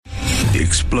The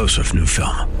explosive new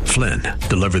film, Flynn,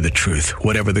 deliver the truth,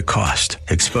 whatever the cost,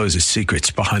 exposes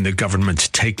secrets behind the government's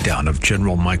takedown of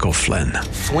General Michael Flynn.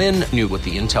 Flynn knew what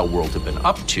the intel world had been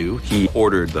up to. He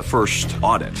ordered the first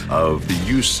audit of the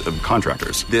use of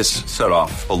contractors. This set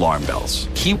off alarm bells.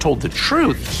 He told the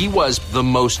truth. He was the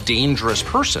most dangerous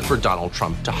person for Donald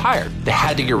Trump to hire. They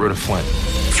had to get rid of Flynn.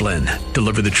 Flynn,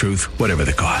 deliver the truth, whatever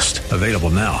the cost. Available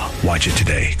now. Watch it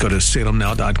today. Go to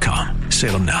salemnow.com.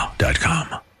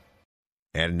 salemnow.com.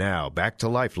 And now, back to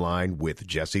Lifeline with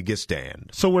Jesse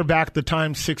Gistand. So we're back. The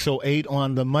time 6:08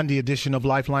 on the Monday edition of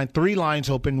Lifeline. 3 lines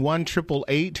open,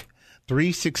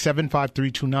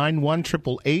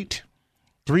 1-888-367-5329,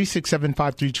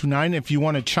 1-888-367-5329. If you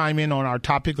want to chime in on our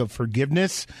topic of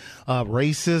forgiveness,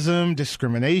 racism,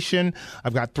 discrimination,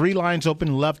 I've got 3 lines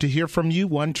open. Love to hear from you,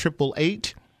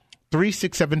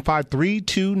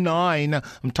 1-888-367-5329.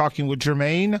 I'm talking with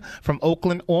Jermaine from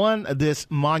Oakland on this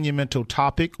monumental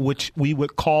topic, which we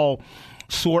would call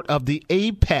sort of the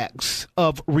apex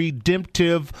of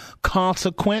redemptive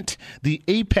consequent, the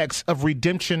apex of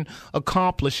redemption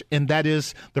accomplished, and that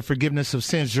is the forgiveness of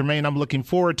sins. Jermaine, I'm looking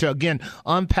forward to, again,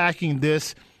 unpacking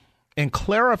this and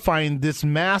clarifying this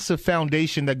massive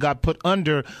foundation that God put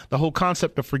under the whole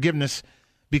concept of forgiveness,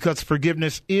 because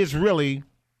forgiveness is really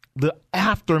the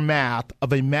aftermath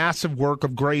of a massive work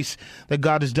of grace that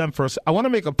God has done for us. I want to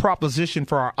make a proposition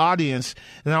for our audience,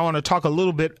 and I want to talk a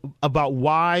little bit about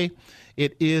why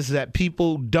it is that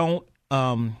people don't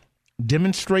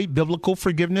demonstrate biblical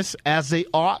forgiveness as they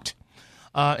ought.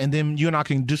 And then you and I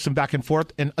can do some back and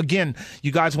forth. And again,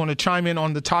 you guys want to chime in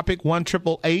on the topic,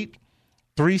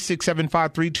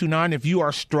 1-888-367-5329. If you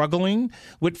are struggling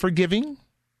with forgiving,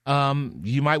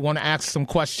 you might want to ask some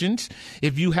questions.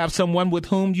 If you have someone with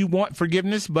whom you want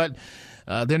forgiveness, but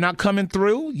they're not coming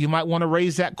through, you might want to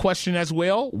raise that question as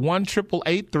well.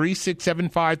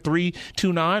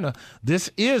 1-888-367-5329. This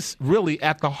is really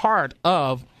at the heart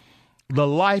of the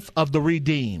life of the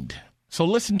redeemed. So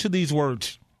listen to these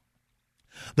words.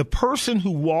 The person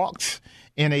who walks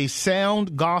in a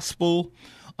sound gospel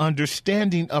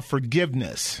understanding of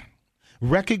forgiveness,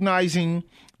 recognizing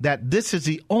that this is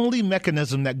the only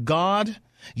mechanism that God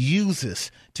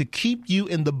uses to keep you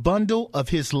in the bundle of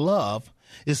his love,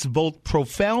 is both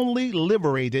profoundly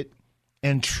liberated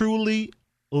and truly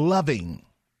loving.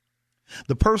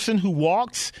 The person who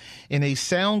walks in a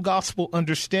sound gospel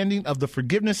understanding of the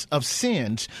forgiveness of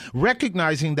sins,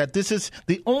 recognizing that this is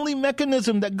the only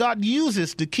mechanism that God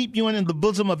uses to keep you in the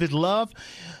bosom of his love,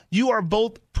 you are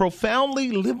both profoundly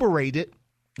liberated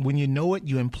when you know it,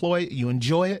 you employ it, you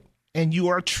enjoy it, and you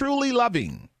are truly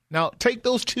loving. Now, take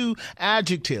those 2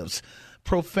 adjectives,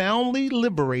 profoundly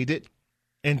liberated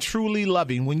and truly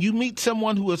loving. When you meet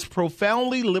someone who is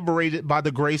profoundly liberated by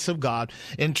the grace of God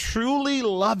and truly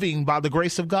loving by the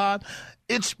grace of God,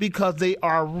 it's because they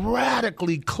are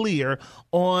radically clear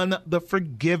on the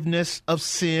forgiveness of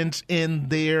sins in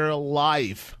their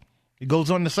life. It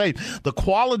goes on to say, the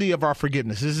quality of our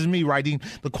forgiveness, this is me writing,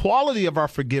 the quality of our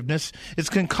forgiveness is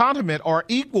concomitant or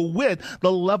equal with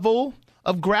the level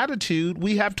of gratitude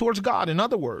we have towards God. In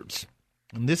other words,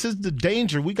 and this is the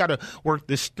danger, we got to work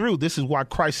this through. This is why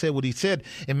Christ said what he said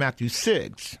in Matthew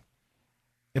 6.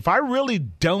 If I really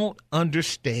don't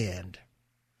understand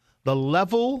the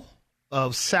level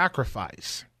of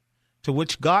sacrifice to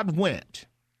which God went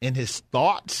in his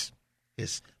thoughts,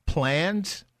 his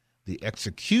plans, the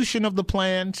execution of the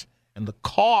plans, and the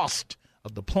cost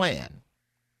of the plan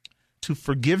to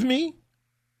forgive me,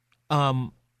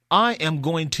 I am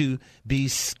going to be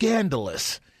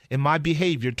scandalous in my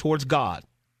behavior towards God.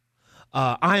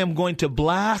 I am going to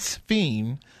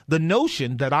blaspheme the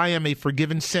notion that I am a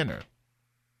forgiven sinner.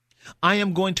 I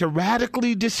am going to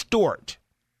radically distort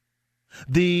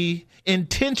the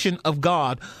intention of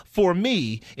God for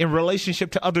me in relationship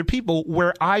to other people,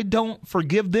 where I don't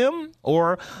forgive them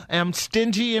or am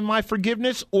stingy in my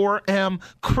forgiveness or am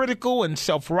critical and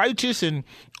self-righteous and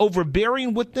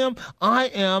overbearing with them. I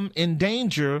am in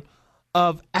danger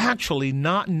of actually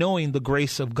not knowing the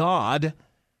grace of God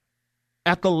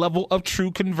at the level of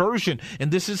true conversion. And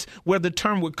this is where the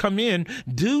term would come in.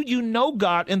 Do you know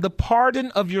God in the pardon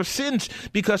of your sins?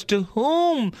 Because to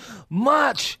whom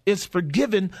much is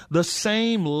forgiven, the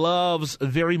same loves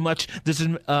very much. This is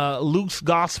Luke's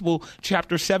Gospel,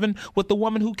 chapter 7, with the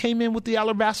woman who came in with the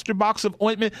alabaster box of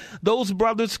ointment. Those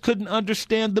brothers couldn't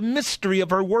understand the mystery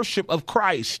of her worship of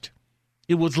Christ.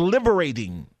 It was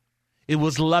liberating. It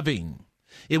was loving.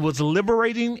 It was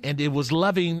liberating and it was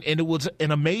loving, and it was an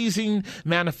amazing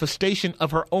manifestation of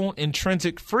her own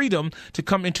intrinsic freedom to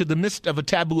come into the midst of a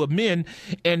taboo of men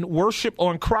and worship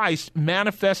on Christ,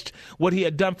 manifest what he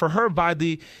had done for her by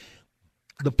the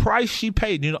the price she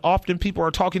paid. Often people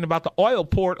are talking about the oil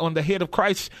poured on the head of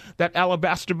Christ, that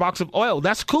alabaster box of oil.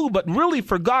 That's cool, but really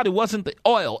for God, it wasn't the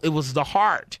oil. It was the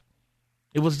heart.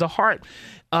 It was the heart.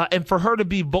 And for her to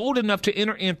be bold enough to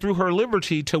enter in through her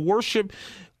liberty to worship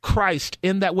Christ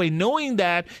in that way, knowing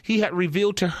that he had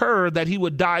revealed to her that he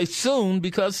would die soon,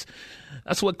 because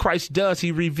that's what Christ does.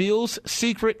 He reveals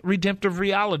secret redemptive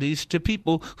realities to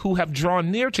people who have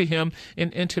drawn near to him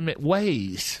in intimate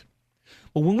ways.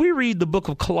 But when we read the book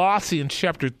of Colossians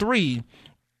chapter 3,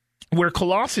 where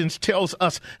Colossians tells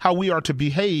us how we are to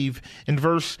behave in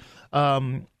verse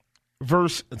 12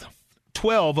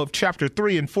 of chapter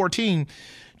 3 and 14,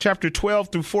 chapter 12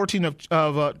 through 14 of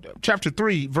chapter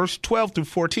 3, verse 12 through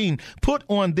 14, put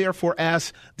on therefore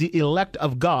as the elect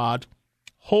of God,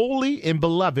 holy and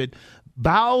beloved,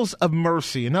 bowels of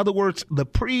mercy. In other words, the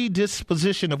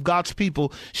predisposition of God's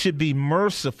people should be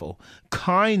merciful,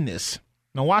 kindness.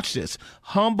 Now watch this,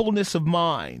 humbleness of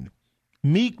mind,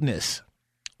 meekness,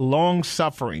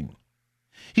 long-suffering.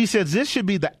 He says this should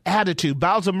be the attitude.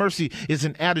 Bowels of mercy is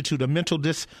an attitude, a mental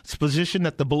disposition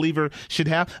that the believer should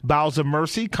have. Bowels of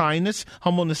mercy, kindness,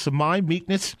 humbleness of mind,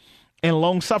 meekness, and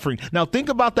long-suffering. Now think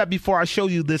about that before I show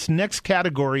you this next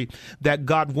category that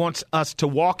God wants us to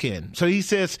walk in. So he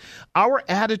says our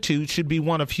attitude should be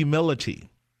one of humility.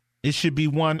 It should be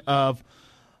one of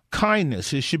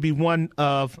kindness. It should be one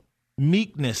of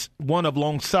meekness, one of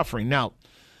long-suffering. Now,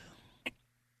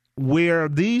 where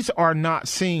these are not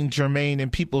seen, Jermaine, in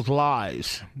people's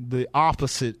lives, the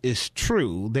opposite is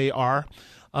true. They're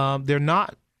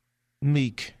not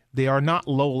meek. They are not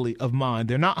lowly of mind.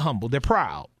 They're not humble. They're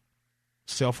proud,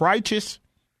 self-righteous,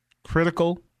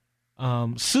 critical,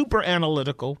 super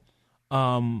analytical,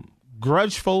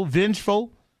 grudgeful,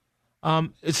 vengeful.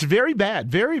 It's very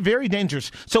bad, very, very dangerous.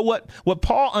 So what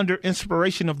Paul, under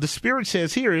inspiration of the Spirit,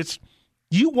 says here is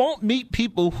you won't meet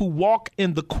people who walk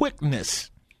in the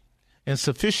quickness and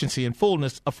sufficiency and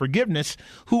fullness of forgiveness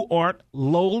who aren't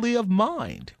lowly of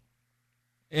mind.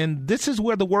 And this is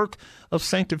where the work of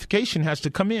sanctification has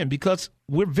to come in, because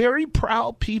we're very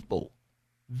proud people,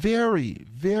 very,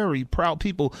 very proud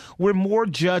people. We're more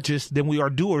judges than we are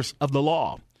doers of the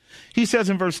law. He says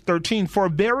in verse 13,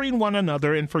 forbearing one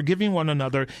another and forgiving one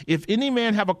another, if any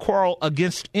man have a quarrel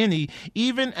against any,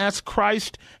 even as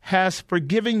Christ has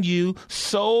forgiven you,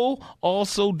 so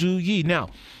also do ye. Now,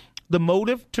 the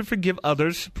motive to forgive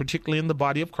others, particularly in the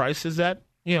body of Christ, is that,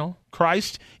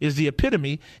 Christ is the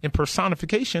epitome and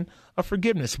personification of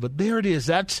forgiveness. But there it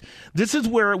is. This is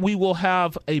where we will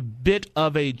have a bit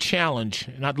of a challenge.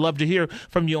 And I'd love to hear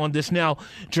from you on this now,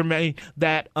 Jermaine,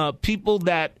 that people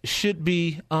that should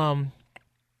be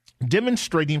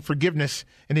demonstrating forgiveness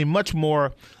in a much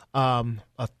more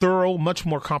a thorough, much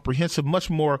more comprehensive, much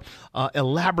more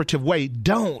elaborative way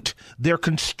don't. They're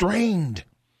constrained.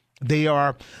 They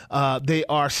are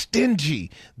stingy.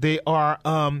 They are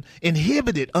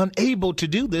inhibited, unable to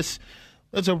do this.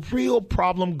 There's a real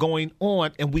problem going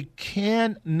on, and we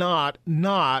cannot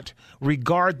not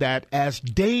regard that as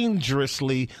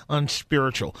dangerously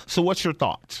unspiritual. So what's your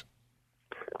thoughts?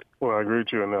 Well, I agree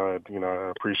with you, and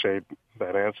I appreciate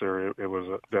that answer. It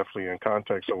was definitely in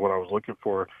context of what I was looking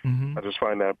for. Mm-hmm. I just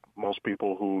find that most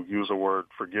people who use the word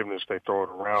forgiveness, they throw it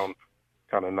around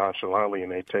kind of nonchalantly,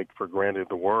 and they take for granted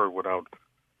the word without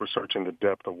researching the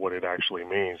depth of what it actually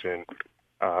means. And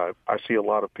I see a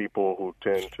lot of people who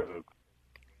tend to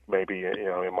maybe,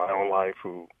 in my own life,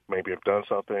 who maybe have done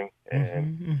something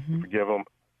and forgive them,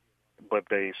 but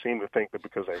they seem to think that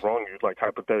because they wrong you, like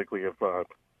hypothetically, if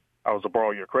I was to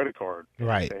borrow your credit card,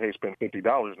 right, and say, hey, spend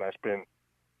 $50, and I spend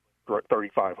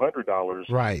 $3,500,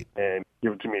 right, and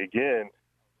give it to me again.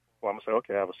 Well, I'm going to say,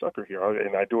 okay, I have a sucker here.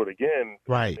 And I do it again,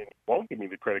 right, and he won't give me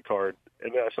the credit card.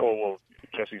 And then I say, well,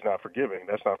 Jesse's not forgiving.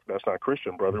 That's not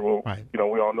Christian, brother. Well, right. We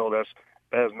all know that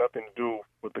has nothing to do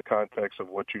with the context of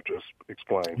what you just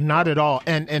explained. Not at all.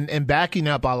 And backing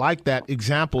up, I like that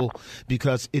example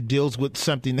because it deals with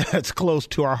something that's close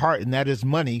to our heart, and that is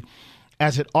money,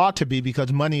 as it ought to be,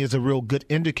 because money is a real good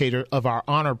indicator of our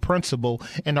honor principle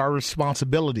and our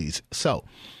responsibilities. So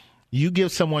you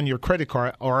give someone your credit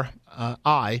card or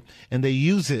and they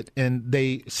use it and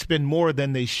they spend more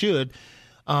than they should,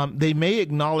 they may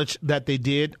acknowledge that they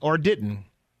did or didn't.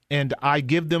 And I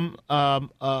give them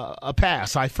a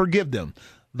pass. I forgive them.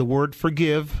 The word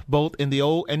forgive, both in the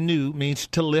Old and New, means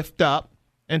to lift up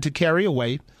and to carry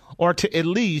away or to at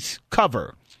least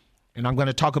cover. And I'm going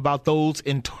to talk about those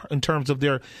in terms of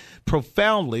their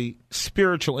profoundly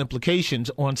spiritual implications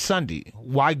on Sunday,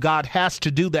 why God has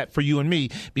to do that for you and me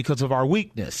because of our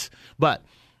weakness. But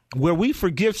where we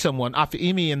forgive someone,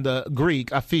 aphiemi in the Greek,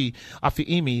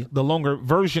 aphiemi, the longer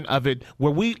version of it,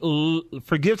 where we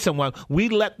forgive someone, we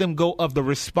let them go of the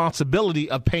responsibility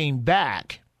of paying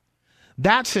back.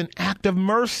 That's an act of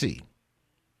mercy.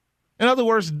 In other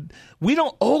words, we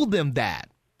don't owe them that.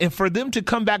 And for them to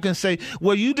come back and say,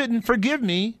 well, you didn't forgive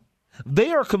me,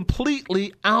 they are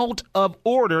completely out of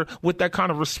order with that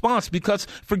kind of response, because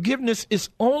forgiveness is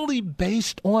only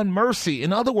based on mercy.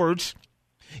 In other words,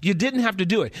 you didn't have to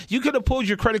do it. You could have pulled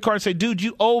your credit card and say, dude,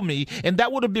 you owe me. And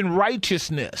that would have been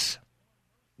righteousness.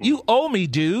 You owe me,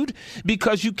 dude,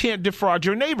 because you can't defraud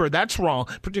your neighbor. That's wrong,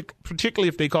 particularly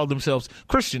if they call themselves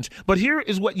Christians. But here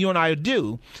is what you and I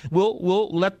do. We'll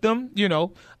let them,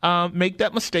 make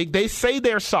that mistake. They say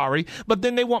they're sorry, but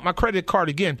then they want my credit card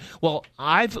again. Well,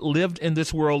 I've lived in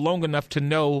this world long enough to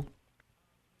know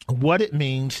what it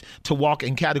means to walk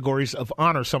in categories of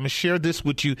honor. So I'm going to share this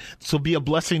with you. So be a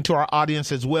blessing to our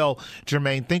audience as well.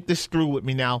 Jermaine, think this through with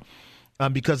me now,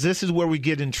 because this is where we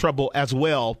get in trouble as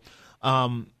well.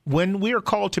 When we are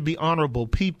called to be honorable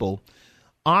people,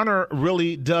 honor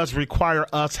really does require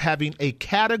us having a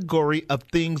category of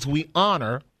things we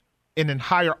honor in a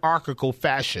hierarchical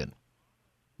fashion.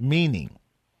 Meaning,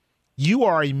 you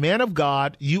are a man of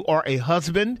God, you are a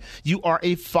husband, you are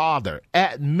a father.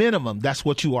 At minimum, that's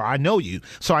what you are. I know you.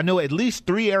 So I know at least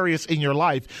 3 areas in your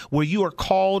life where you are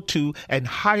called to a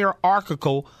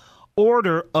hierarchical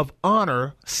order of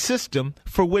honor system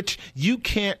for which you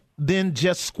can't then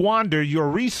just squander your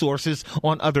resources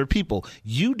on other people.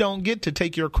 You don't get to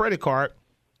take your credit card,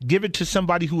 give it to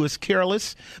somebody who is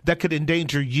careless, that could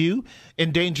endanger you,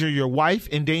 endanger your wife,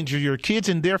 endanger your kids,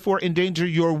 and therefore endanger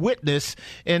your witness,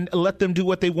 and let them do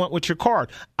what they want with your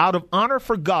card. Out of honor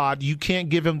for God, you can't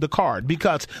give him the card,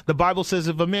 because the Bible says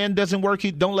if a man doesn't work,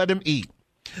 don't let him eat.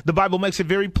 The Bible makes it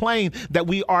very plain that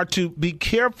we are to be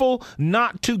careful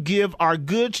not to give our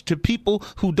goods to people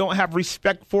who don't have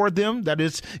respect for them. That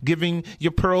is, giving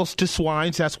your pearls to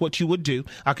swines. That's what you would do.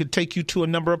 I could take you to a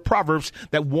number of Proverbs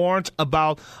that warns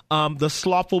about the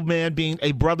slothful man being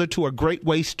a brother to a great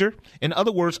waster. In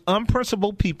other words,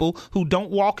 unprincipled people who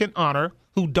don't walk in honor,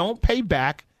 who don't pay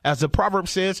back. As the proverb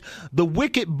says, the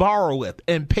wicked borroweth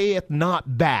and payeth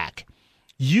not back.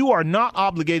 You are not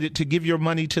obligated to give your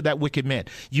money to that wicked man.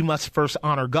 You must first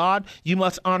honor God. You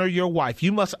must honor your wife.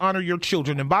 You must honor your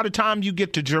children. And by the time you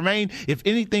get to Jermaine, if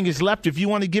anything is left, if you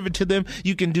want to give it to them,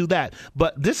 you can do that.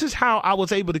 But this is how I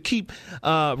was able to keep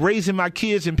raising my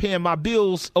kids and paying my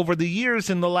bills over the years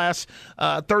in the last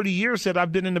 30 years that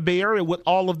I've been in the Bay Area with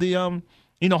all of the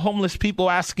homeless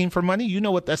people asking for money. You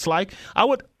know what that's like. I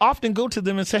would often go to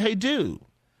them and say, hey, dude,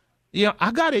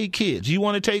 I got 8 kids. You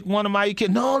want to take one of my 8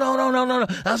 kids? No.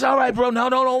 That's all right, bro. No,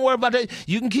 don't worry about that.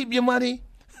 You can keep your money.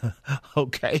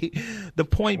 Okay. The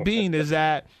point being is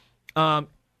that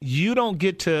you don't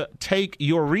get to take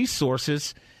your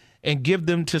resources and give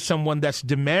them to someone that's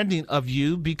demanding of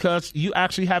you, because you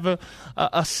actually have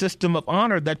a system of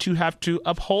honor that you have to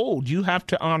uphold. You have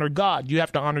to honor God. You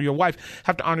have to honor your wife,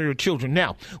 have to honor your children.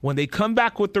 Now, when they come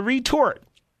back with the retort,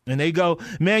 and they go,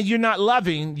 man, you're not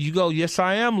loving. You go, yes,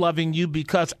 I am loving you,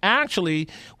 because actually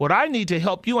what I need to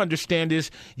help you understand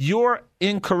is your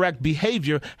incorrect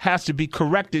behavior has to be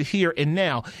corrected here and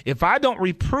now. If I don't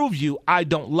reprove you, I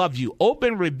don't love you.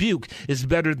 Open rebuke is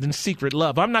better than secret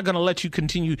love. I'm not going to let you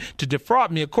continue to defraud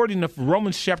me. According to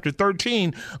Romans chapter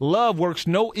 13, love works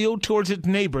no ill towards its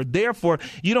neighbor. Therefore,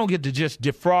 you don't get to just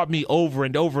defraud me over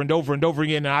and over and over and over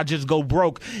again, and I just go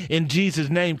broke in Jesus'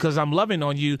 name because I'm loving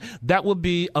on you. That would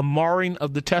be a marring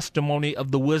of the testimony of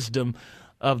the wisdom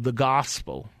of the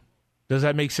gospel. Does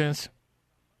that make sense?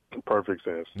 Perfect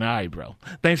sense. All right, bro.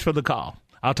 Thanks for the call.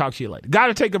 I'll talk to you later. Got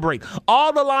to take a break.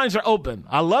 All the lines are open.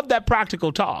 I love that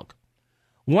practical talk.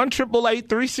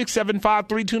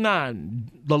 1-888-367-5329.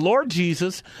 The Lord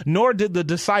Jesus, nor did the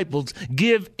disciples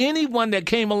give anyone that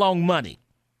came along money.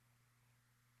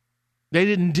 They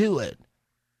didn't do it.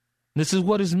 This is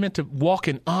what is meant to walk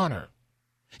in honor.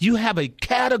 You have a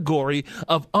category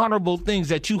of honorable things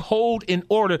that you hold in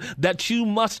order that you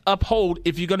must uphold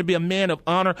if you're going to be a man of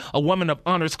honor, a woman of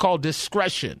honor. It's called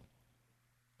discretion.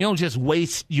 You don't just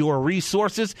waste your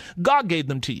resources. God gave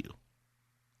them to you.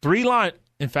 3 lines,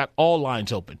 in fact, all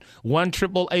lines open.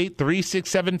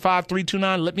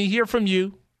 1-888-367-5329. Let me hear from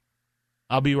you.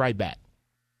 I'll be right back.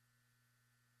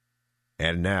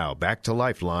 And now back to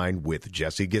Lifeline with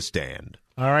Jesse Gistand.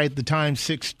 All right, the time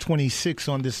 6:26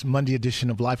 on this Monday edition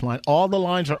of Lifeline. All the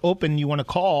lines are open. You want to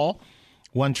call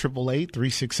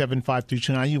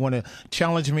 1-888-367-5329. You want to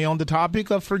challenge me on the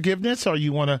topic of forgiveness, or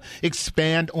you want to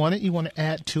expand on it, you want to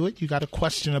add to it, you got a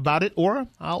question about it, or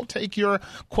I'll take your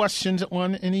questions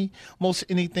on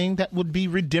anything that would be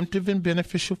redemptive and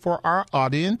beneficial for our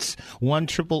audience.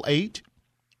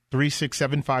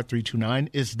 1-888-367-5329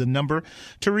 is the number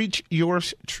to reach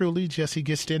yours truly, Jesse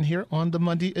Gistin, here on the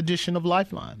Monday edition of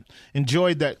Lifeline.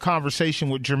 Enjoyed that conversation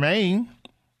with Jermaine.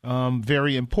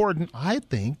 Very important, I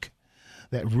think,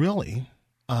 that really,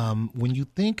 when you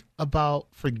think about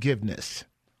forgiveness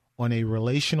on a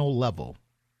relational level,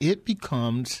 it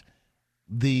becomes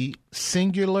the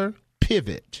singular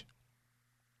pivot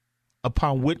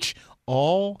upon which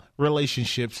all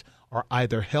relationships are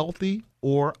either healthy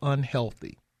or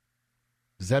unhealthy.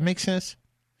 Does that make sense?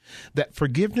 That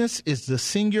forgiveness is the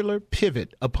singular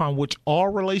pivot upon which all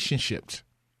relationships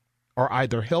are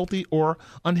either healthy or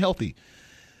unhealthy.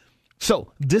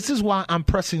 So this is why I'm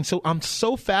pressing. So I'm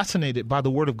so fascinated by the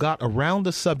Word of God around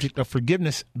the subject of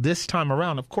forgiveness this time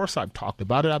around. Of course, I've talked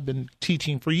about it. I've been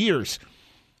teaching for years.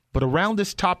 But around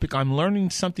this topic, I'm learning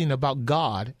something about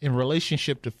God in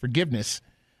relationship to forgiveness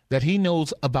that he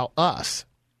knows about us,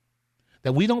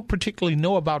 that we don't particularly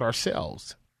know about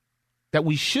ourselves, that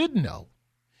we should know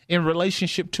in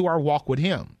relationship to our walk with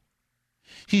him.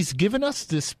 He's given us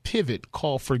this pivot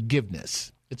called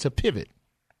forgiveness. It's a pivot.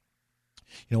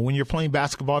 You know, when you're playing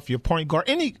basketball, if you're a point guard,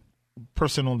 any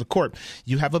person on the court,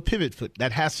 you have a pivot foot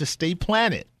that has to stay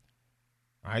planted,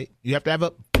 right? You have to have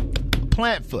a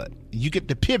plant foot. You get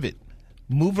to pivot,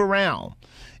 move around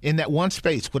in that one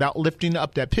space without lifting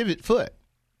up that pivot foot.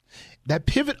 That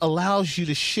pivot allows you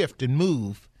to shift and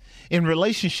move in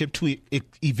relationship to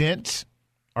events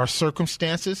or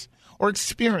circumstances or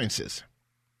experiences.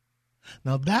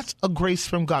 Now, that's a grace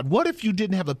from God. What if you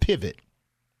didn't have a pivot?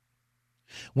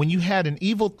 When you had an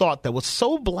evil thought that was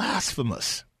so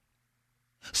blasphemous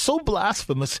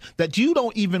that you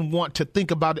don't even want to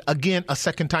think about it again a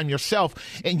second time yourself,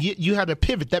 and you had a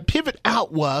pivot. That pivot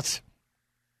out was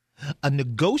a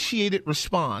negotiated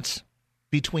response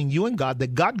between you and God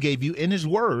that God gave you in his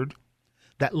word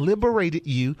that liberated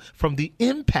you from the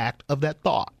impact of that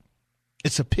thought.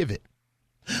 It's a pivot.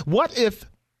 What if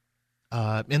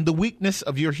in the weakness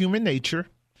of your human nature,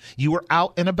 you were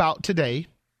out and about today,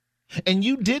 and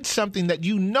you did something that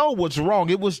you know was wrong?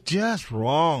 It was just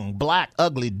wrong, black,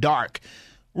 ugly, dark,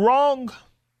 wrong.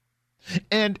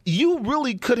 And you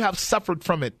really could have suffered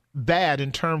from it bad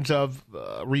in terms of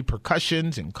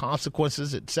repercussions and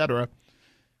consequences, etc.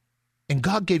 And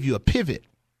God gave you a pivot.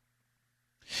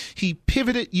 He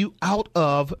pivoted you out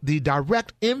of the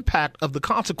direct impact of the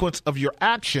consequence of your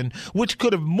action, which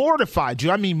could have mortified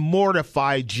you. I mean,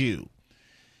 mortified you.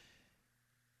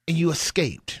 And you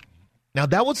escaped. Now,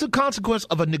 that was the consequence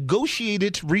of a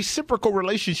negotiated reciprocal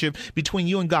relationship between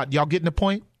you and God. Y'all getting the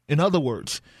point? In other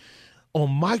words, on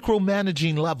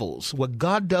micromanaging levels, what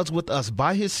God does with us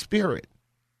by his Spirit,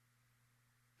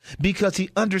 because he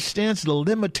understands the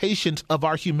limitations of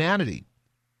our humanity,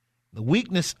 the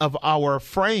weakness of our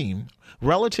frame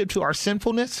relative to our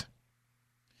sinfulness,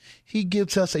 he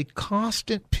gives us a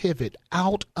constant pivot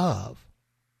out of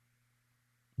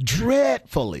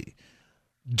dreadfully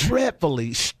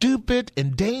stupid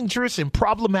and dangerous and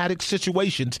problematic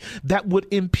situations that would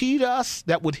impede us,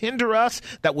 that would hinder us,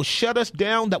 that would shut us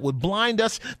down, that would blind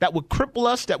us, that would cripple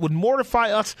us, that would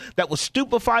mortify us, that would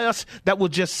stupefy us, that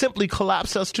would just simply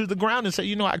collapse us to the ground and say,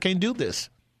 you know, I can't do this.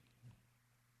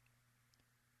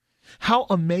 How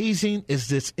amazing is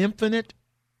this infinite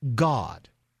God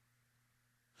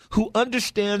who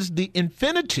understands the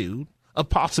infinitude of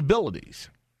possibilities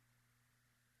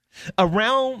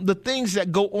around the things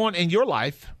that go on in your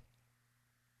life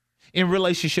in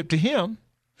relationship to him,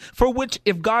 for which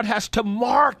if God has to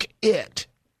mark it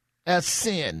as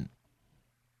sin,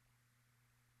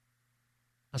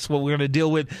 that's what we're going to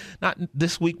deal with, not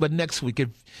this week, but next week. If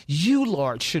you,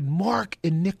 Lord, should mark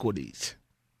iniquities,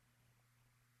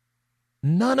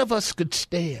 none of us could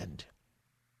stand.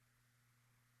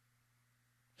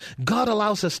 God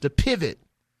allows us to pivot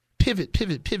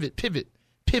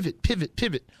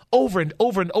over and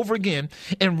over and over again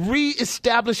and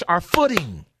reestablish our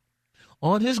footing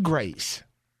on his grace,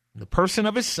 the person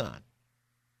of his Son,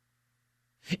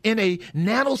 in a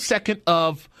nanosecond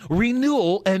of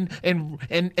renewal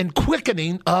and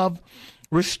quickening of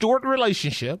restored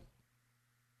relationship.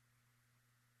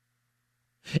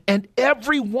 And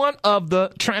every one of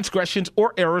the transgressions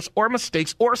or errors or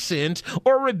mistakes or sins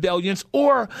or rebellions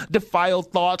or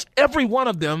defiled thoughts, every one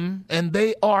of them, and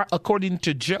they are, according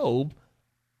to Job,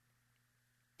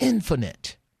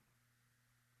 infinite.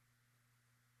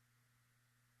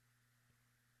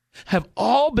 have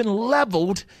all been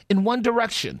leveled in one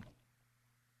direction.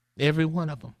 Every one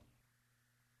of them.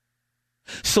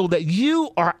 So that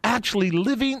you are actually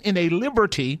living in a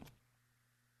liberty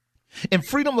and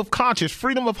freedom of conscience,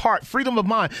 freedom of heart, freedom of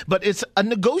mind. But it's a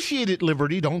negotiated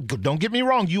liberty. Don't get me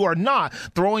wrong. You are not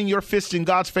throwing your fist in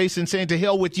God's face and saying, to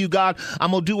hell with you, God,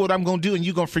 I'm going to do what I'm going to do and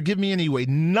you're going to forgive me anyway.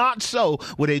 Not so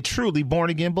with a truly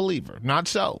born-again believer. Not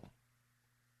so.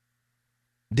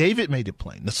 David made it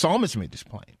plain. The psalmist made this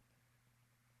plain.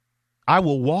 I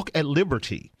will walk at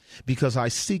liberty because I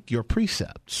seek your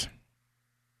precepts.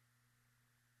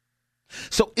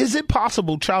 So is it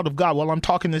possible, child of God, while I'm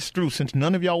talking this through, since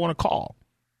none of y'all want to call,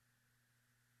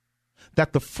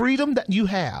 that the freedom that you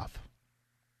have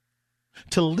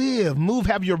to live, move,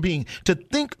 have your being, to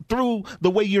think through the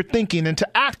way you're thinking and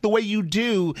to act the way you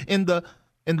do in the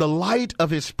light of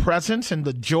his presence and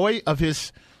the joy of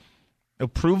his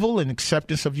approval and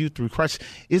acceptance of you through Christ,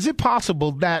 is it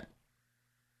possible that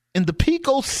in the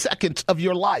picoseconds of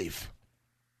your life,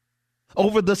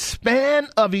 over the span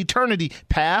of eternity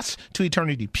past to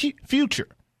eternity future,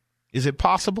 is it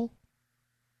possible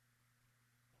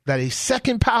that a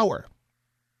second power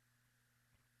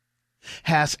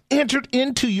has entered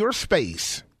into your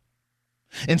space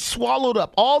and swallowed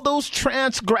up all those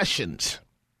transgressions,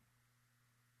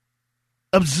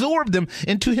 absorbed them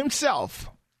into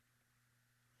himself,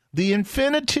 the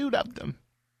infinitude of them,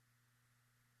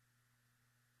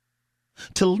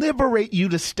 to liberate you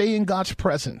to stay in God's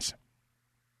presence?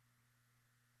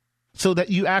 So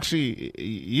that you're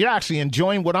actually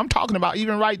enjoying what I'm talking about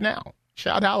even right now.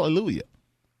 Shout hallelujah.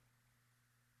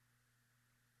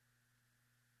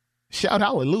 Shout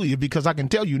hallelujah, because I can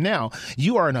tell you now,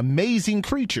 you are an amazing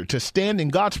creature to stand in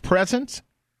God's presence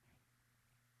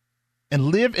and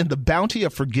live in the bounty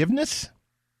of forgiveness.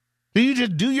 Do you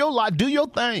just do your life, do your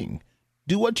thing,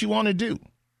 do what you want to do?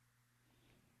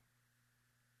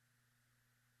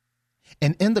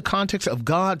 And in the context of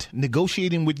God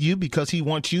negotiating with you because he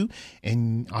wants you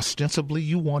and ostensibly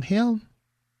you want him,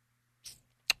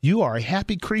 you are a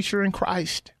happy creature in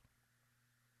Christ.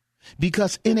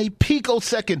 Because in a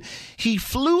picosecond, he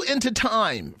flew into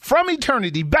time from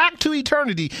eternity back to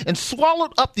eternity and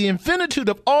swallowed up the infinitude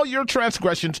of all your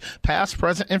transgressions, past,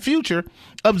 present, and future,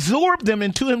 absorbed them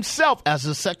into himself as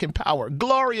the second power.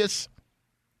 Glorious.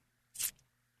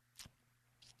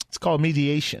 It's called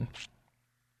mediation.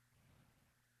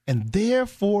 And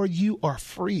therefore you are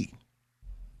free.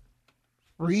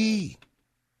 Free.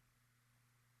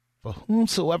 For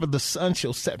whomsoever the Son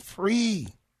shall set free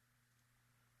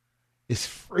is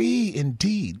free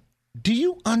indeed. Do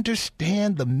you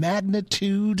understand the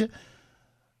magnitude,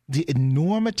 the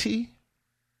enormity,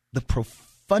 the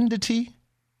profundity,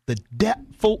 the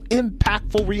depthful,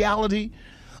 impactful reality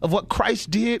of what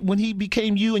Christ did when he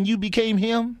became you and you became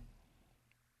him?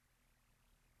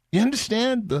 You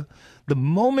understand the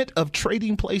moment of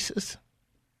trading places,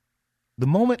 the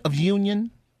moment of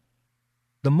union,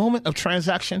 the moment of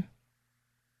transaction,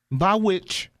 by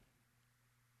which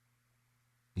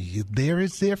there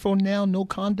is therefore now no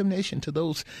condemnation to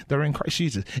those that are in Christ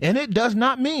Jesus. And it does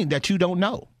not mean that you don't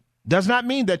know, does not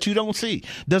mean that you don't see,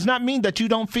 does not mean that you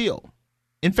don't feel.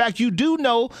 In fact, you do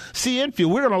know, see, and feel.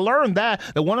 We're going to learn that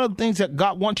one of the things that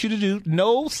God wants you to do,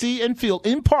 know, see, and feel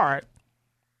in part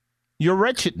your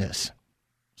wretchedness,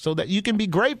 so that you can be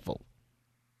grateful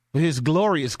for his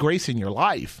glorious grace in your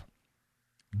life.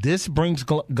 This brings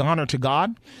honor to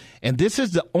God, and this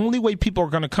is the only way people are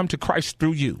going to come to Christ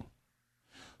through you.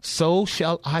 So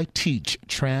shall I teach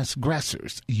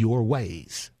transgressors your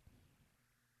ways.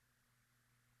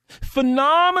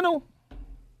 Phenomenal.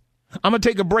 I'm going to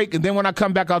take a break, and then when I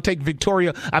come back, I'll take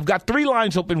Victoria. I've got 3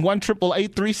 lines open,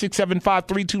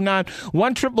 1-888-367-5329,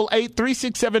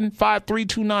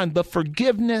 1-888-367-5329. The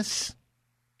forgiveness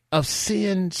of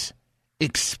sins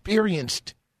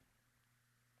experienced.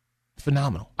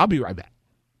 Phenomenal. I'll be right back.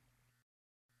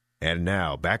 And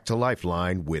now, back to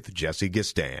Lifeline with Jesse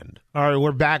Gistand. All right,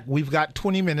 we're back. We've got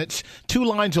 20 minutes. 2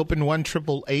 lines open,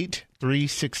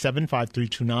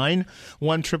 1-888-367-5329,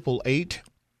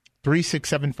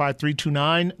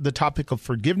 1-888-367-5329. The topic of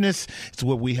forgiveness is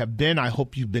where we have been. I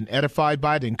hope you've been edified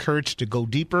by it, encouraged to go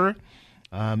deeper.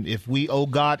 If we owe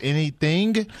God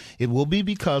anything, it will be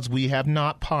because we have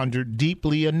not pondered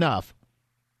deeply enough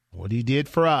what he did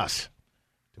for us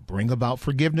to bring about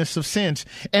forgiveness of sins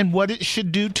and what it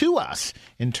should do to us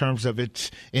in terms of its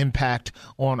impact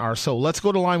on our soul. Let's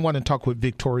go to line 1 and talk with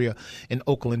Victoria in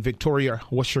Oakland. Victoria,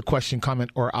 what's your question,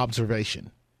 comment, or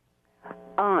observation?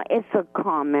 It's a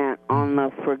comment on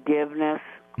the forgiveness.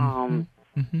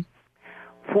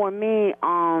 For me,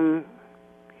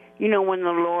 when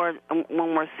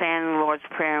we're saying the Lord's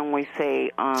Prayer and we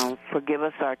say, forgive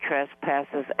us our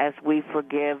trespasses as we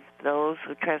forgive those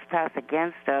who trespass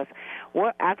against us,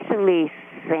 we're actually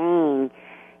saying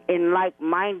in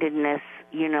like-mindedness,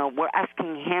 we're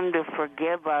asking him to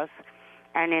forgive us,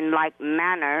 and in like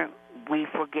manner, we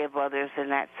forgive others in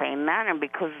that same manner,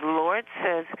 because the Lord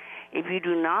says, if you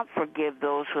do not forgive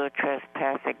those who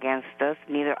trespass against us,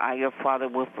 neither I, your Father,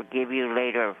 will forgive you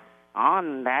later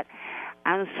on that.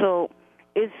 And so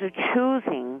it's a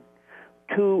choosing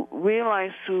to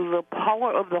realize through the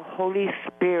power of the Holy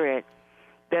Spirit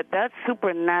that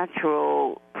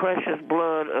supernatural precious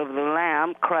blood of the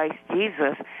Lamb, Christ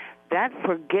Jesus, that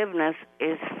forgiveness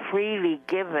is freely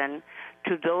given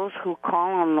to those who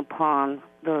call upon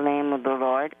the name of the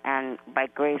Lord and by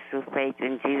grace through faith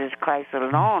in Jesus Christ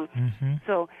alone. Mm-hmm.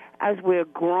 So as we're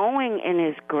growing in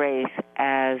his grace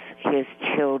as his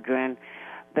children,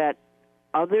 that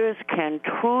others can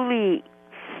truly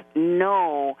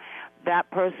know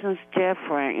that person's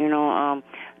different.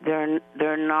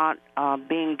 They're not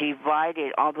being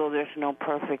divided, although there's no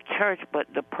perfect church, but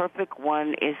the perfect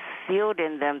one is sealed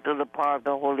in them through the power of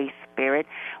the Holy Spirit,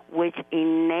 which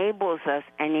enables us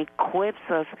and equips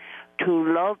us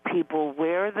to love people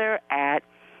where they're at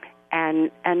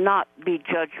and not be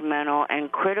judgmental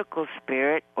and critical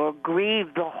spirit or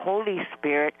grieve the Holy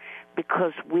Spirit,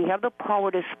 because we have the power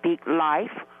to speak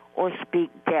life or speak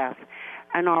death.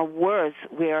 And our words,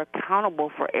 we are accountable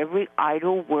for every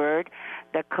idle word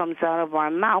that comes out of our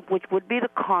mouth, which would be the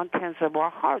contents of our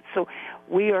heart. So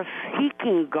we are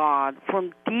seeking God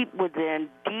from deep within,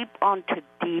 deep unto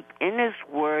deep in his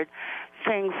word,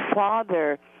 saying,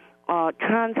 Father,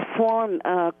 transform,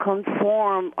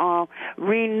 conform,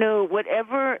 renew,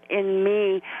 whatever in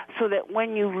me, so that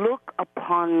when you look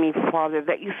upon me, Father,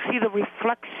 that you see the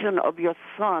reflection of your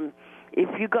Son. If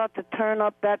you got to turn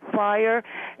up that fire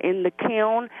in the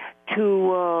kiln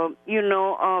to,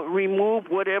 remove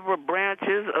whatever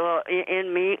branches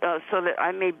in me so that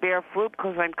I may bear fruit,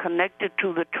 because I'm connected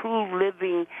to the true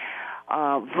living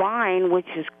vine, which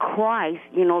is Christ.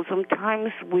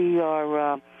 Sometimes we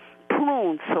are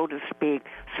pruned, so to speak.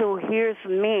 So here's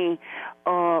me,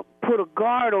 put a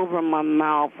guard over my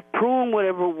mouth, prune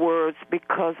whatever words,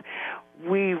 because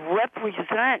we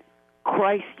represent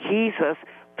Christ Jesus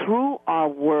through our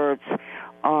words,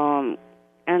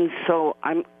 and so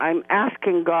I'm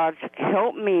asking God,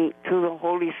 help me through the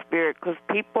Holy Spirit, because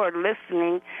people are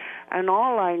listening, and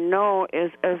all I know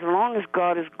is as long as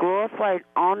God is glorified,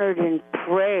 honored, and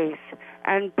praised,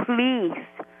 and pleased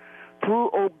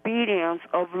through obedience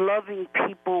of loving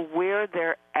people where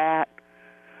they're at,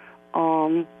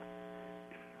 I'll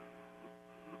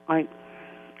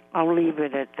leave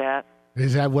it at that.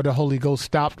 Is that what the Holy Ghost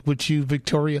stopped with you,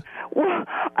 Victoria? Well,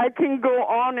 I can go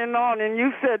on, and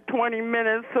you said 20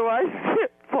 minutes, so I said,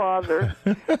 Father.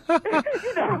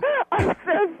 I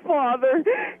said, Father,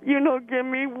 give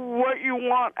me what you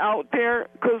want out there,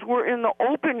 because we're in the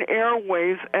open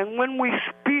airways, and when we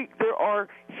speak, there are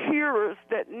hearers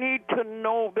that need to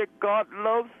know that God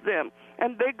loves them,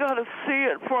 and they got to see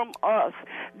it from us.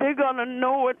 They got to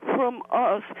know it from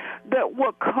us, that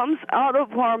what comes out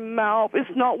of our mouth is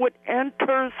not what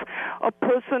enters a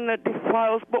person that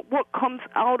defiles, but what comes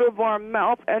out of our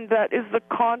mouth, and that is the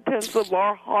contents of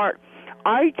our heart.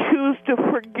 I choose to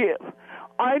forgive.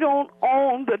 I don't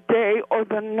own the day or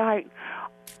the night.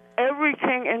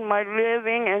 Everything in my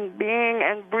living and being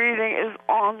and breathing is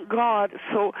on God.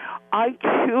 So I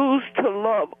choose to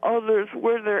love others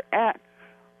where they're at,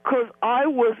 because I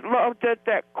was loved at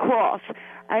that cross.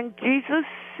 And Jesus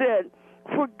said,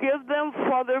 forgive them,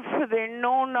 Father, for they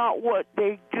know not what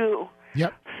they do.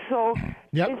 Yep. So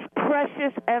it's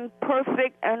precious and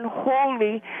perfect and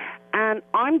holy, and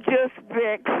I'm just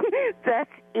Vic. That's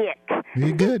it.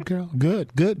 You're good, girl.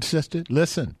 Good, sister.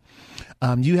 Listen,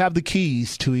 you have the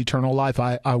keys to eternal life.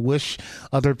 I wish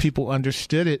other people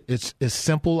understood it. It's as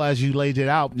simple as you laid it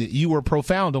out. You were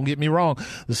profound, don't get me wrong.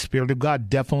 The Spirit of God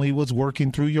definitely was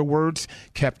working through your words,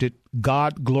 kept it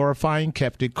God glorifying,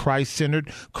 kept it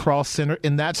Christ-centered, cross-centered,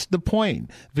 and that's the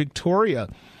point. Victoria,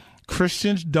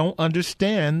 Christians don't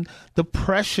understand the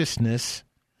preciousness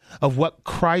of what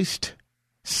Christ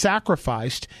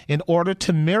sacrificed in order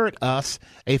to merit us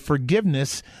a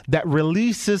forgiveness that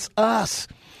releases us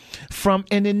from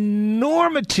an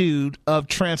enormitude of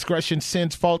transgression,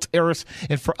 sins, faults, errors,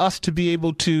 and for us to be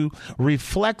able to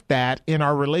reflect that in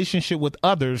our relationship with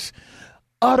others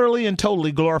utterly and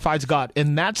totally glorifies God.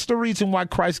 And that's the reason why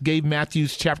Christ gave Matthew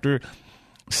chapter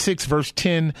 6, verse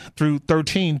 10 through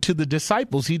 13 to the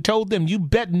disciples. He told them, you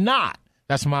bet not.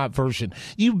 That's my version.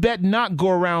 You bet not go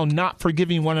around not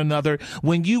forgiving one another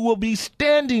when you will be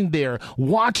standing there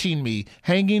watching me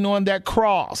hanging on that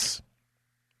cross,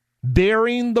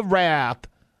 bearing the wrath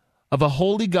of a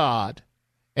holy God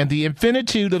and the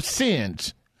infinitude of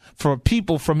sins for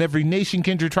people from every nation,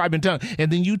 kindred, tribe, and tongue,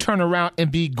 and then you turn around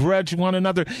and begrudge one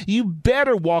another. You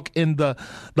better walk in the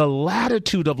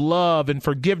latitude of love and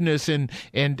forgiveness and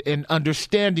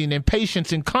understanding and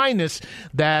patience and kindness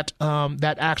that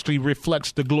actually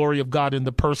reflects the glory of God in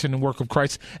the person and work of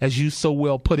Christ, as you so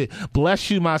well put it. Bless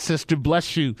you, my sister.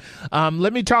 Bless you.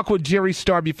 Let me talk with Jerry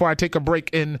Starr before I take a break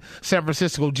in San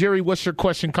Francisco. Jerry, what's your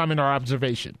question, comment, or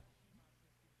observation?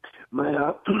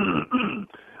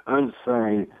 I'm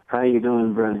sorry. How you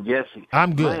doing, Brother Jesse?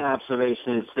 I'm good. My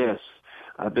observation is this.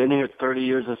 I've been here 30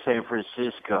 years in San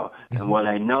Francisco, and what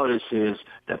I notice is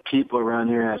that people around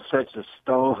here have such a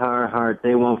stone-hard heart,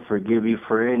 they won't forgive you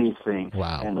for anything.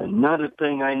 Wow. And another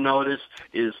thing I notice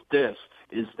is this,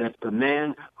 is that the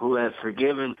man who had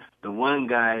forgiven the one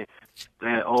guy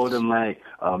that owed him like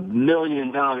 $1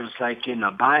 million, like in the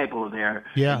Bible there.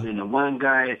 Yeah. And then the one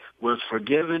guy was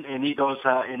forgiven, and he goes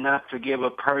out and not forgive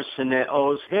a person that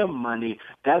owes him money.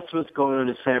 That's what's going on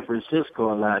in San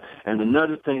Francisco a lot. And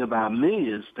another thing about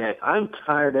me is that I'm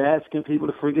tired of asking people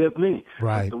to forgive me.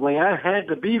 Right. The way I had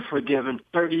to be forgiven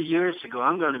 30 years ago,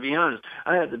 I'm going to be honest,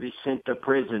 I had to be sent to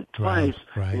prison twice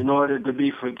in order to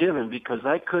be forgiven, because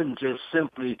I couldn't just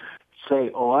simply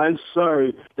say, oh, I'm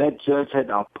sorry, that judge had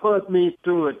to put me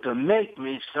through it to make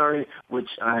me sorry, which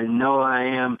I know I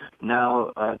am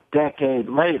now a decade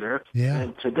later. Yeah.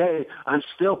 And today, I'm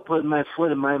still putting my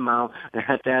foot in my mouth and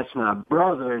have to ask my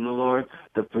brother in the Lord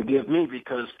to forgive me,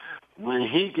 because when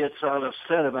he gets all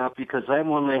upset about, because I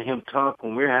won't let him talk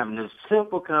when we're having this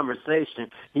simple conversation,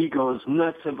 he goes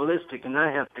nuts and ballistic, and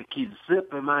I have to keep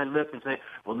zipping my lip and say,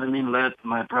 well, let me let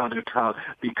my brother talk,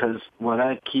 because what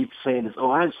I keep saying is, oh,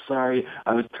 I'm sorry,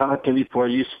 I was talking before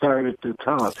you started to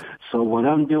talk. So what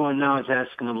I'm doing now is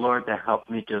asking the Lord to help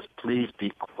me just please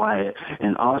be quiet,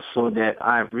 and also that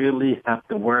I really have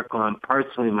to work on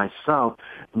personally myself,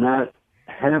 not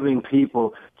having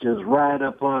people just ride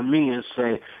up on me and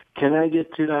say, can I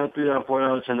get $2, $3,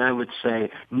 $4? And I would say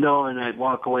no, and I'd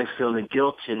walk away feeling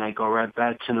guilty, and I go right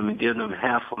back to them and give them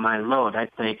half of my load. I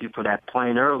thank you for that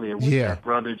point earlier with that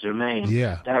Brother Jermaine.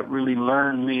 Yeah. That really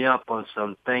learned me up on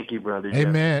something. Thank you, Brother.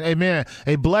 Amen. Jeff. Amen.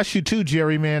 Hey, bless you too,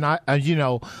 Jerry, man.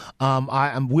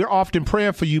 We're often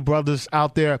praying for you brothers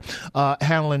out there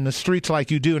handling the streets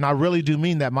like you do, and I really do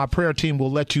mean that. My prayer team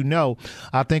will let you know.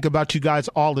 I think about you guys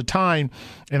all the time,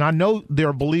 and I know there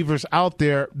are believers out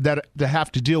there that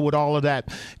have to deal with all of that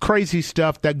crazy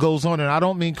stuff that goes on. And I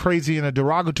don't mean crazy in a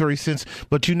derogatory sense,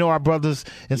 but you know our brothers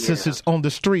and sisters on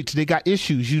the streets, they got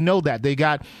issues. You know that. They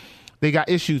got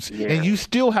issues. And you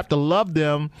still have to love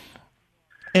them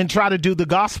and try to do the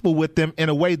gospel with them in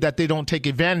a way that they don't take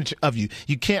advantage of you.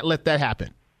 You can't let that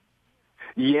happen.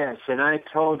 Yes, and I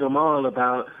told them all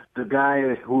about the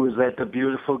guy who was at the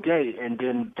Beautiful Gate, and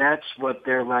then that's what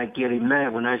they're like getting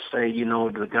mad when I say,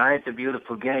 the guy at the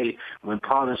Beautiful Gate, when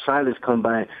Paul and Silas come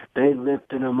by, they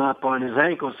lifted him up on his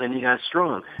ankles and he got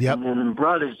strong. Yep. And then the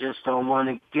brothers just don't want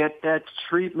to get that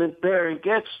treatment there and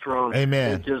get strong.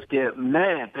 Amen. They just get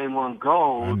mad. They want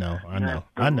gold. I know.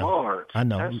 Lord. I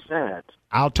know. That's sad.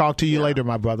 I'll talk to you later,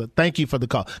 my brother. Thank you for the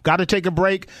call. Got to take a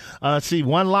break. See,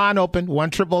 one line open,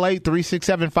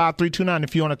 1-888-367-5329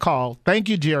 if you want to call. Thank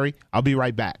you, Jerry. I'll be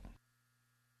right back.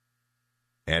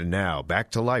 And now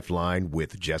back to Lifeline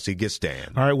with Jesse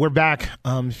Gistan. All right, we're back.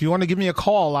 If you want to give me a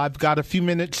call, I've got a few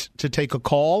minutes to take a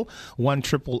call.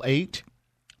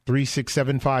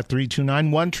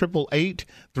 1-888-367-5329.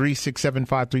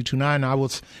 1-888-367-5329. I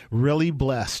was really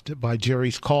blessed by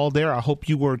Jerry's call there. I hope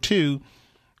you were too.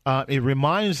 It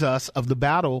reminds us of the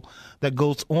battle that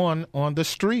goes on the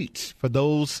streets for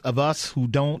those of us who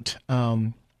don't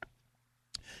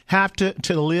have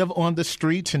to live on the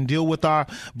streets and deal with our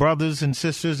brothers and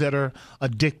sisters that are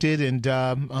addicted and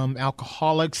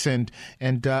alcoholics and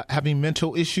having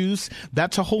mental issues.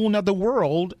 That's a whole nother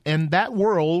world, and that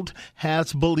world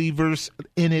has believers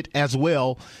in it as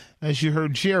well. As you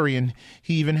heard Jerry, and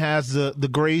he even has the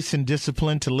grace and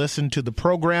discipline to listen to the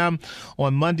program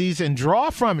on Mondays and draw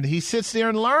from it. He sits there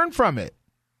and learn from it.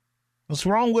 What's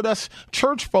wrong with us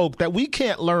church folk that we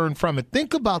can't learn from it?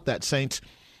 Think about that, saints.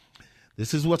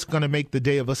 This is what's going to make the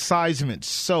day of assignment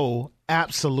so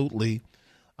absolutely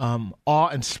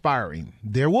awe-inspiring.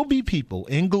 There will be people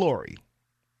in glory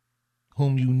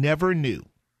whom you never knew,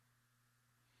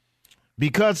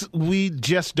 because we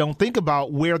just don't think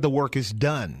about where the work is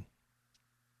done.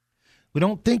 We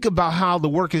don't think about how the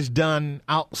work is done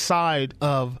outside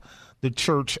of the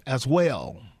church as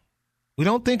well. We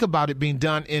don't think about it being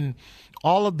done in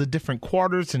all of the different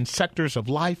quarters and sectors of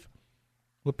life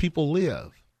where people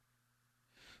live.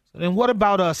 And what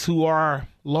about us who are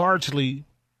largely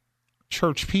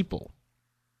church people?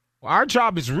 Well, our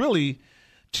job is really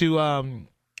to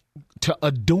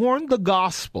adorn the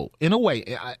gospel in a way.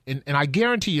 And I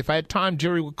guarantee you, if I had time,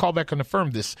 Jerry would call back and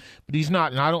affirm this, but he's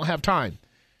not, and I don't have time.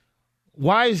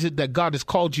 Why is it that God has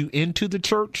called you into the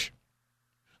church?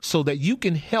 So that you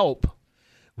can help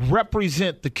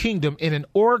represent the kingdom in an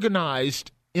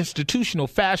organized, institutional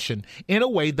fashion in a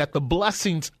way that the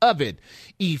blessings of it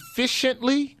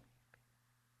efficiently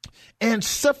and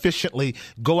sufficiently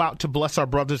go out to bless our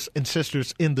brothers and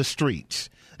sisters in the streets.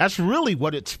 That's really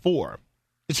what it's for.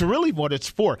 It's really what it's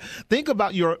for. Think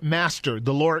about your master,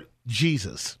 the Lord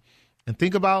Jesus, and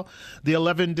think about the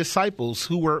 11 disciples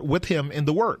who were with him in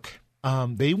the work.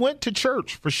 They went to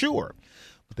church for sure,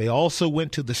 but they also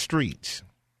went to the streets.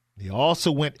 They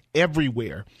also went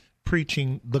everywhere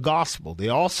preaching the gospel. They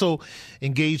also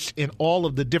engaged in all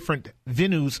of the different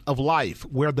venues of life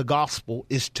where the gospel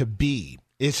is to be.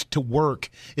 It's to work.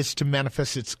 It's to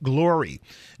manifest its glory.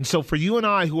 And so for you and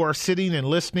I who are sitting and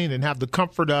listening and have the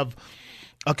comfort of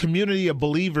a community of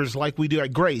believers like we do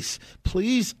at Grace,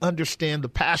 please understand the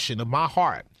passion of my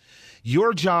heart.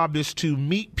 Your job is to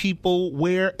meet people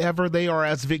wherever they are,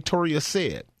 as Victoria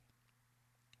said,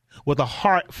 with a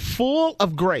heart full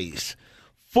of grace,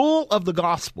 full of the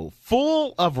gospel,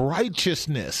 full of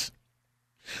righteousness,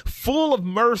 full of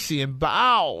mercy and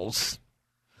bowels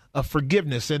of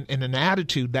forgiveness and an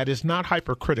attitude that is not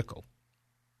hypercritical.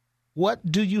 What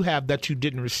do you have that you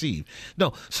didn't receive?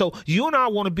 No. So you and I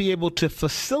want to be able to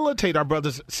facilitate our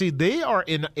brothers. See, they are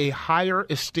in a higher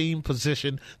esteem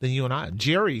position than you and I.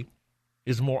 Jerry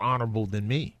is more honorable than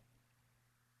me.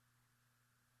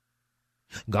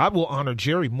 God will honor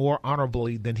Jerry more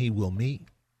honorably than he will me.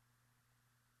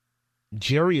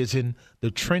 Jerry is in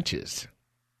the trenches.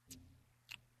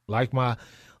 Like my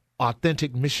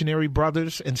authentic missionary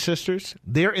brothers and sisters,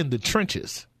 they're in the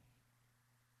trenches.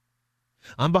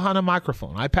 I'm behind a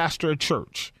microphone. I pastor a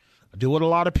church. I deal with a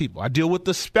lot of people. I deal with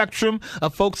the spectrum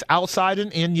of folks outside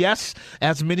and in. Yes,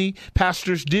 as many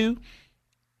pastors do.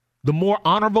 The more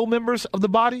honorable members of the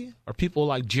body are people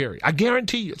like Jerry. I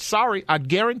guarantee you. Sorry, I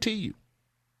guarantee you.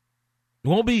 You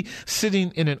won't be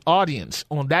sitting in an audience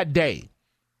on that day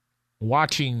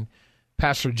watching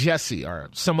Pastor Jesse or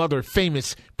some other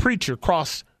famous preacher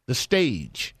cross the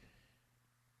stage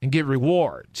and get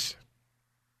rewards.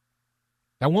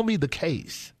 That won't be the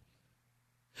case.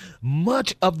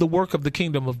 Much of the work of the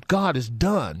kingdom of God is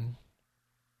done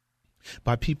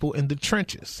by people in the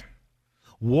trenches,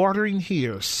 watering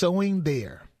here, sowing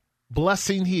there,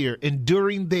 blessing here,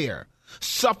 enduring there,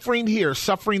 suffering here,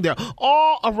 suffering there,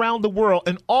 all around the world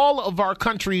and all of our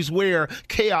countries where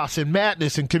chaos and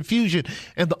madness and confusion.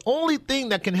 And the only thing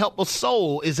that can help a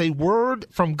soul is a word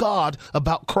from God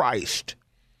about Christ,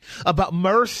 about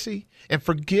mercy and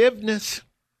forgiveness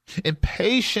and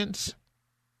patience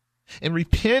and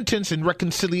repentance and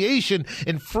reconciliation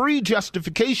and free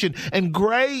justification and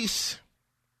grace.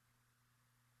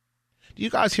 Do you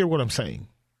guys hear what I'm saying?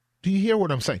 Do you hear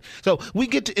what I'm saying? So we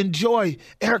get to enjoy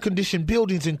air-conditioned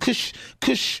buildings and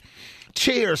cush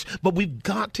chairs, but we've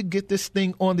got to get this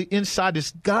thing on the inside. It's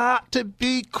got to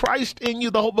be Christ in you,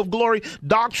 the hope of glory.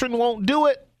 Doctrine won't do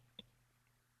it.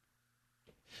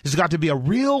 It's got to be a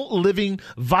real, living,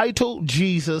 vital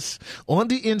Jesus on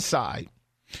the inside,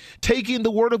 taking the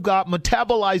word of God,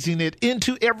 metabolizing it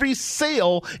into every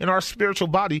cell in our spiritual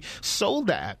body so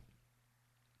that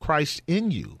Christ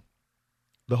in you,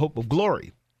 the hope of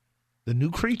glory, the new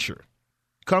creature,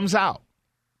 comes out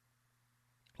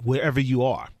wherever you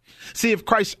are. See, if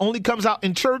Christ only comes out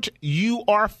in church, you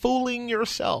are fooling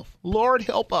yourself. Lord,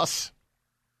 help us.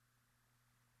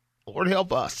 Lord,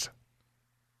 help us.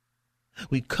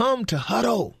 We come to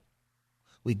huddle.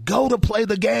 We go to play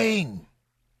the game.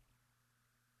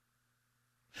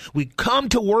 We come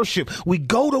to worship. We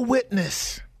go to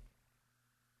witness.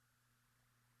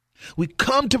 We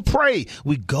come to pray.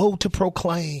 We go to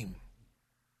proclaim.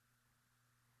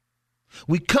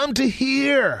 We come to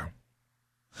hear.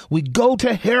 We go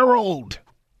to herald.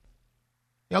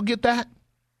 Y'all get that?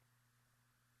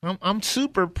 I'm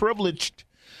super privileged.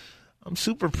 I'm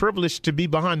super privileged to be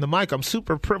behind the mic. I'm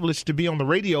super privileged to be on the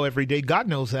radio every day. God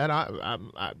knows that.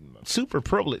 I'm super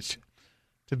privileged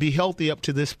to be healthy up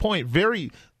to this point.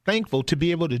 Very thankful to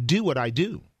be able to do what I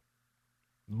do.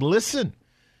 Listen,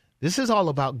 this is all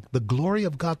about the glory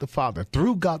of God the Father,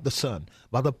 through God the Son,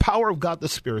 by the power of God the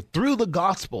Spirit, through the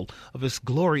gospel of his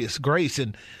glorious grace,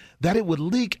 and that it would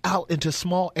leak out into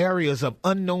small areas of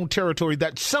unknown territory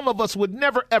that some of us would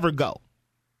never, ever go.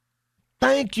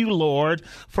 Thank you, Lord,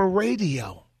 for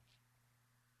radio.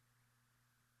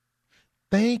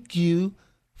 Thank you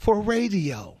for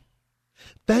radio.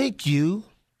 Thank you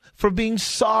for being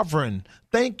sovereign.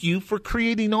 Thank you for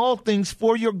creating all things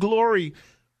for your glory.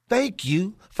 Thank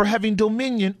you for having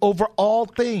dominion over all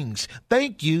things.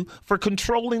 Thank you for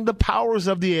controlling the powers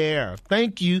of the air.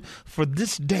 Thank you for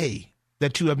this day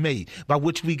that you have made, by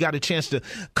which we got a chance to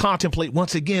contemplate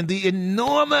once again the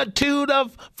enormitude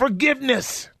of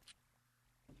forgiveness.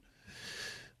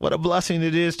 What a blessing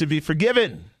it is to be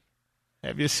forgiven,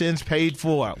 have your sins paid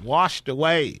for, washed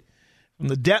away from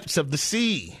the depths of the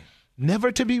sea,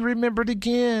 never to be remembered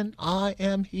again. I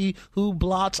am he who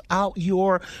blots out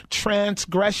your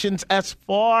transgressions as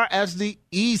far as the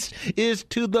east is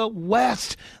to the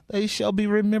west. They shall be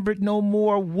remembered no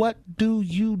more. What do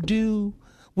you do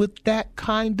with that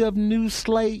kind of new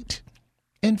slate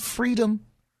and freedom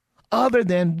other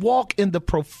than walk in the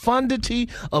profundity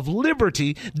of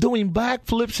liberty, doing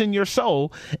backflips in your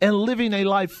soul and living a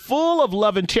life full of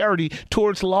love and charity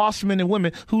towards lost men and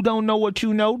women who don't know what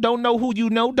you know, don't know who you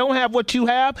know, don't have what you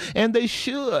have, and they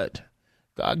should.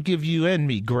 God give you and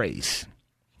me grace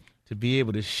to be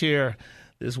able to share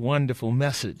this wonderful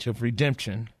message of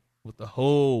redemption with the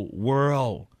whole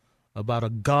world about a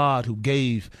God who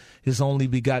gave his only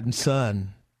begotten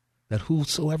Son, that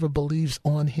whosoever believes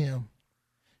on him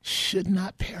should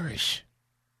not perish,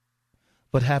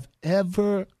 but have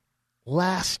everlasting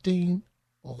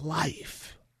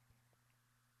life.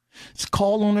 Let's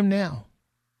call on him now.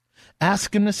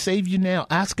 Ask him to save you now.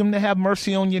 Ask him to have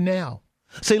mercy on you now.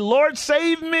 Say, Lord,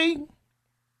 save me.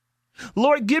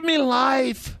 Lord, give me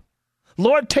life.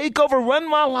 Lord, take over, run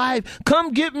my life.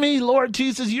 Come get me, Lord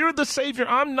Jesus. You're the Savior.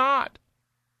 I'm not.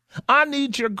 I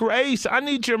need your grace. I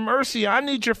need your mercy. I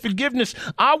need your forgiveness.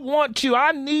 I want you.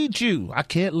 I need you. I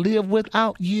can't live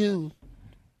without you.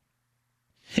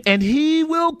 And he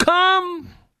will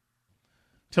come.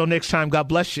 Till next time, God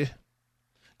bless you.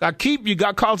 God keep you.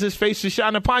 God cause his face to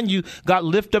shine upon you. God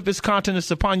lift up his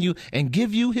countenance upon you and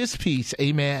give you his peace.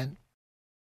 Amen.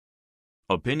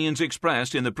 Opinions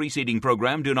expressed in the preceding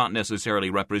program do not necessarily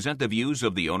represent the views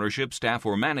of the ownership, staff,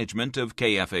 or management of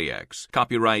KFAX.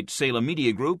 Copyright Salem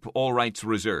Media Group, all rights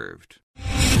reserved.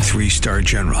 3-star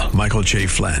General Michael J.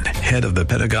 Flynn, head of the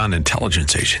Pentagon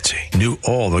Intelligence Agency, knew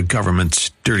all the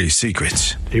government's dirty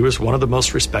secrets. He was one of the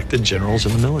most respected generals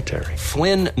in the military.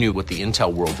 Flynn knew what the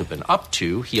intel world had been up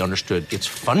to. He understood its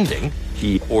funding.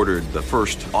 He ordered the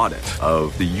first audit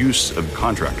of the use of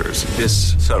contractors.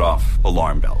 This set off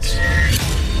alarm bells.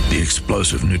 The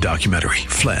explosive new documentary,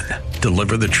 Flynn,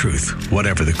 Deliver the Truth,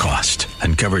 Whatever the Cost,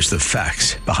 uncovers the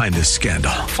facts behind this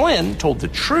scandal. Flynn told the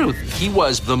truth. He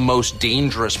was the most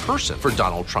dangerous person for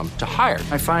Donald Trump to hire.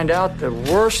 I find out the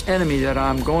worst enemy that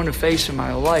I'm going to face in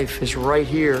my life is right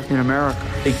here in America.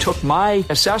 They took my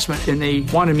assessment and they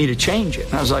wanted me to change it.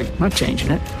 And I was like, I'm not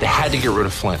changing it. They had to get rid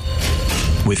of Flynn.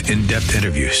 With in-depth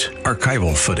interviews,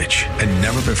 archival footage, and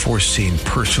never-before-seen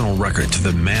personal records of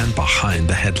the man behind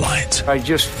the headlines. I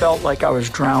just felt like I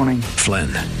was drowning. Flynn,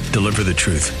 Deliver the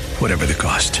Truth, Whatever the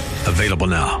Cost. Available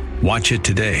now. Watch it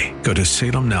today. Go to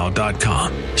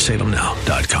salemnow.com.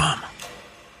 salemnow.com.